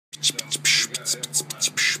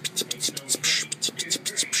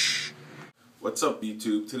What's up,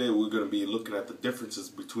 YouTube? Today we're going to be looking at the differences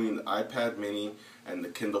between the iPad mini and the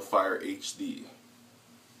Kindle Fire HD.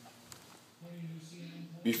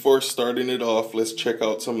 Before starting it off, let's check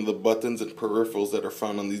out some of the buttons and peripherals that are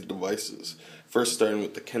found on these devices. First, starting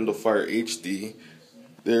with the Kindle Fire HD,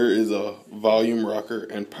 there is a volume rocker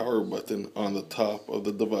and power button on the top of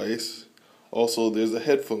the device. Also, there's a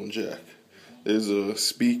headphone jack. There's a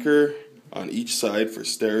speaker on each side for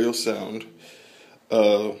stereo sound,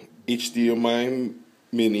 HDMI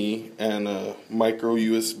mini, and a micro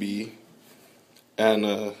USB, and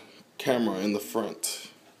a camera in the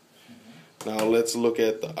front. Now let's look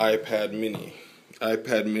at the iPad mini.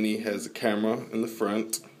 iPad mini has a camera in the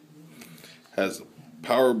front, has a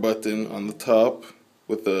power button on the top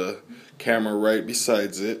with a camera right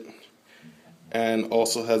besides it, and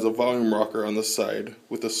also has a volume rocker on the side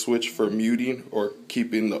with a switch for muting or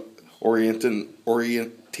keeping the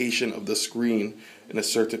orientation of the screen in a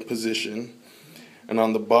certain position. And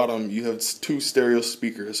on the bottom you have two stereo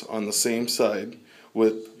speakers on the same side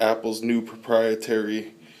with Apple's new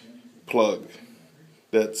proprietary plug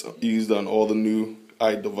that's used on all the new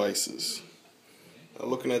iDevices. Now,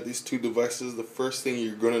 looking at these two devices, the first thing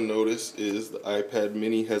you're going to notice is the iPad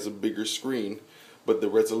mini has a bigger screen, but the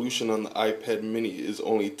resolution on the iPad mini is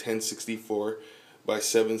only 1064 by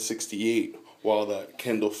 768, while the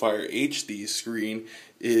Kindle Fire HD screen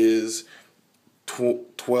is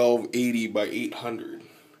 1280 by 800,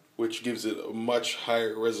 which gives it a much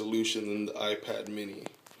higher resolution than the iPad mini.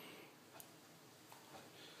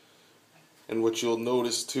 And what you'll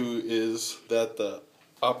notice too is that the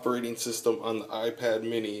operating system on the iPad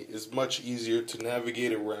mini is much easier to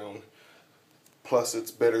navigate around, plus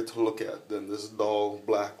it's better to look at than this dull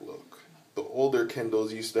black look. The older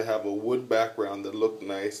Kindles used to have a wood background that looked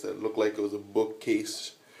nice, that looked like it was a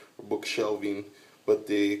bookcase or book shelving, but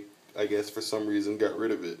they, I guess for some reason, got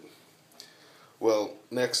rid of it. Well,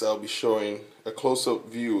 next I'll be showing a close-up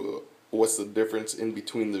view of what's the difference in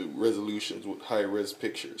between the resolutions with high-res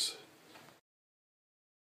pictures.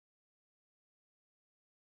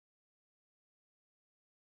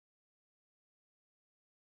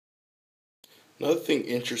 Another thing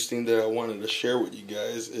interesting that I wanted to share with you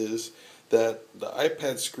guys is that the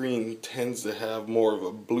iPad screen tends to have more of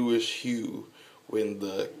a bluish hue when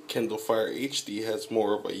the Kindle Fire HD has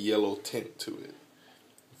more of a yellow tint to it.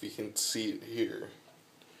 If you can see it here,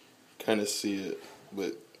 kind of see it,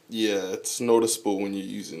 but yeah, it's noticeable when you're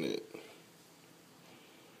using it.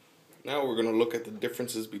 Now we're going to look at the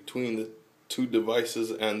differences between the two devices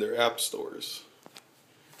and their app stores.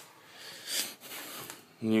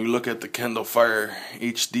 When you look at the Kindle Fire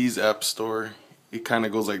HD's app store, it kind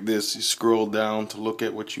of goes like this. You scroll down to look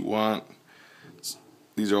at what you want.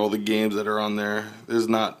 These are all the games that are on there. There's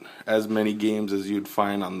not as many games as you'd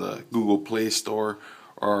find on the Google Play Store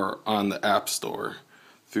or on the App Store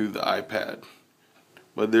through the iPad.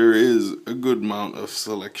 But there is a good amount of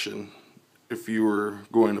selection if you were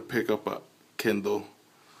going to pick up a Kindle.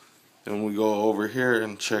 Then we go over here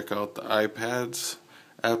and check out the iPad's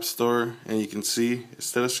App Store, and you can see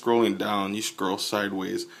instead of scrolling down, you scroll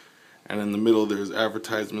sideways, and in the middle there's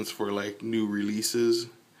advertisements for like new releases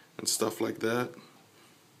and stuff like that.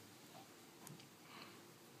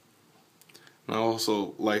 And I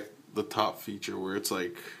also like the top feature where it's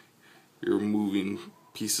like you're moving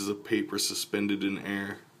pieces of paper suspended in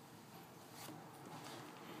air.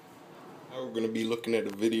 Now we're going to be looking at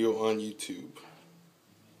a video on YouTube.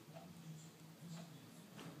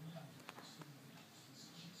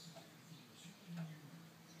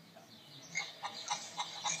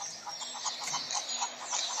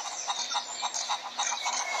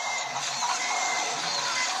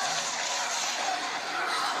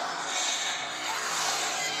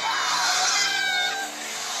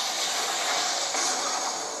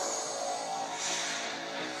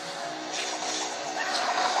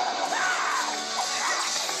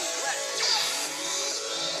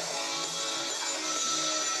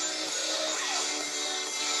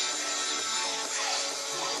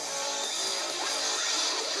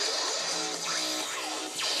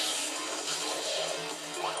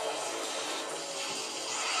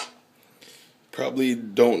 Probably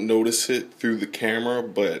don't notice it through the camera,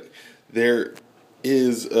 but there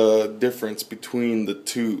is a difference between the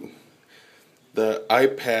two. The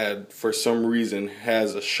iPad, for some reason,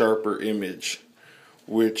 has a sharper image,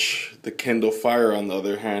 which the Kindle Fire, on the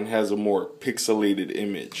other hand, has a more pixelated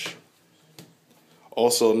image.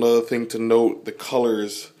 Also, another thing to note, the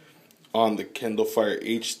colors on the Kindle Fire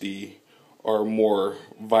HD are more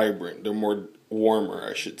vibrant. They're more warmer,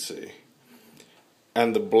 I should say.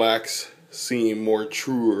 And the blacks seem more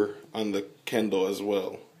truer on the Kindle as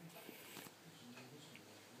well.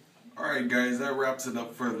 Alright guys, that wraps it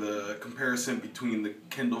up for the comparison between the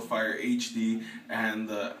Kindle Fire HD and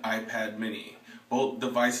the iPad mini. Both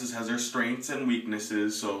devices has their strengths and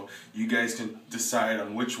weaknesses, so you guys can decide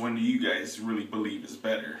on which one do you guys really believe is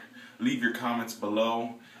better. Leave your comments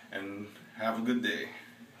below and have a good day.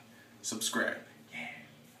 Subscribe.